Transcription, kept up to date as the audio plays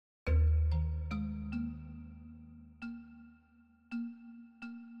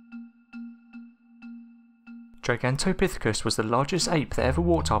Gigantopithecus was the largest ape that ever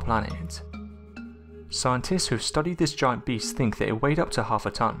walked our planet. Scientists who have studied this giant beast think that it weighed up to half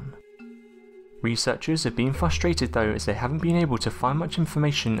a ton. Researchers have been frustrated though, as they haven't been able to find much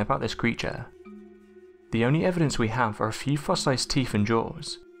information about this creature. The only evidence we have are a few fossilized teeth and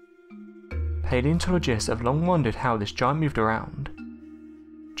jaws. Paleontologists have long wondered how this giant moved around.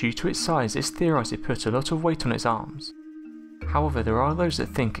 Due to its size, it's theorised it put a lot of weight on its arms. However, there are those that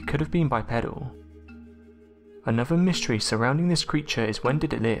think it could have been bipedal. Another mystery surrounding this creature is, when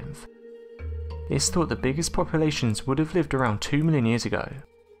did it live? It's thought the biggest populations would have lived around 2 million years ago,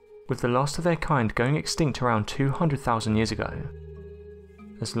 with the last of their kind going extinct around 200,000 years ago.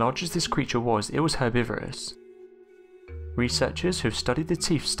 As large as this creature was, it was herbivorous. Researchers who have studied the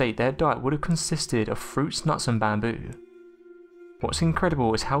teeth state their diet would have consisted of fruits, nuts and bamboo. What's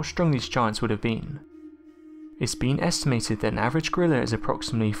incredible is how strong these giants would have been. It's been estimated that an average gorilla is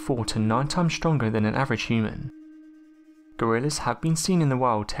approximately 4 to 9 times stronger than an average human. Gorillas have been seen in the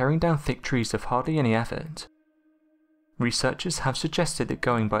wild tearing down thick trees with hardly any effort. Researchers have suggested that,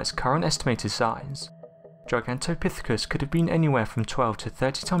 going by its current estimated size, Gigantopithecus could have been anywhere from 12 to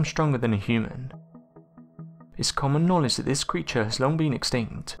 30 times stronger than a human. It's common knowledge that this creature has long been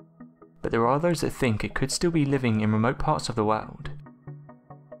extinct, but there are those that think it could still be living in remote parts of the world.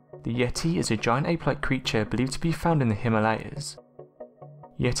 The Yeti is a giant ape-like creature believed to be found in the Himalayas.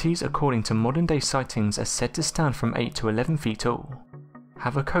 Yetis, according to modern day sightings, are said to stand from 8 to 11 feet tall,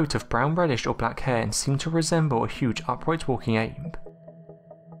 have a coat of brown reddish or black hair and seem to resemble a huge upright walking ape.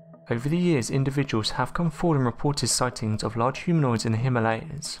 Over the years, individuals have come forward and reported sightings of large humanoids in the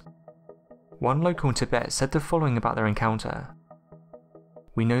Himalayas. One local in Tibet said the following about their encounter: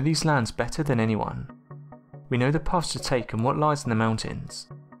 "We know these lands better than anyone. We know the paths to take and what lies in the mountains.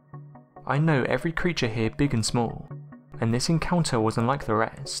 I know every creature here, big and small, and this encounter was unlike the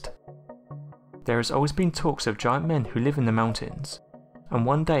rest. There has always been talks of giant men who live in the mountains, and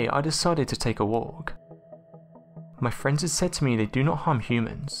one day I decided to take a walk. My friends had said to me they do not harm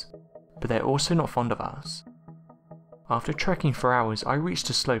humans, but they're also not fond of us. After trekking for hours, I reached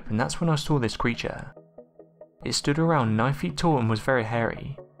a slope, and that's when I saw this creature. It stood around 9 feet tall and was very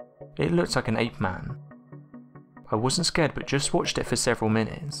hairy. It looked like an ape man. I wasn't scared but just watched it for several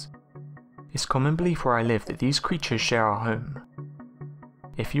minutes. It's common belief where I live that these creatures share our home.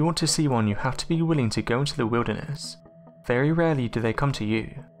 If you want to see one, you have to be willing to go into the wilderness. Very rarely do they come to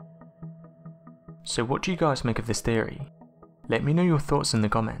you." So what do you guys make of this theory? Let me know your thoughts in the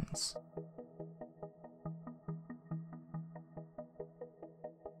comments.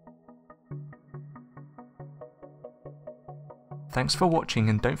 Thanks for watching,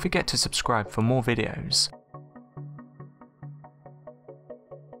 and don't forget to subscribe for more videos.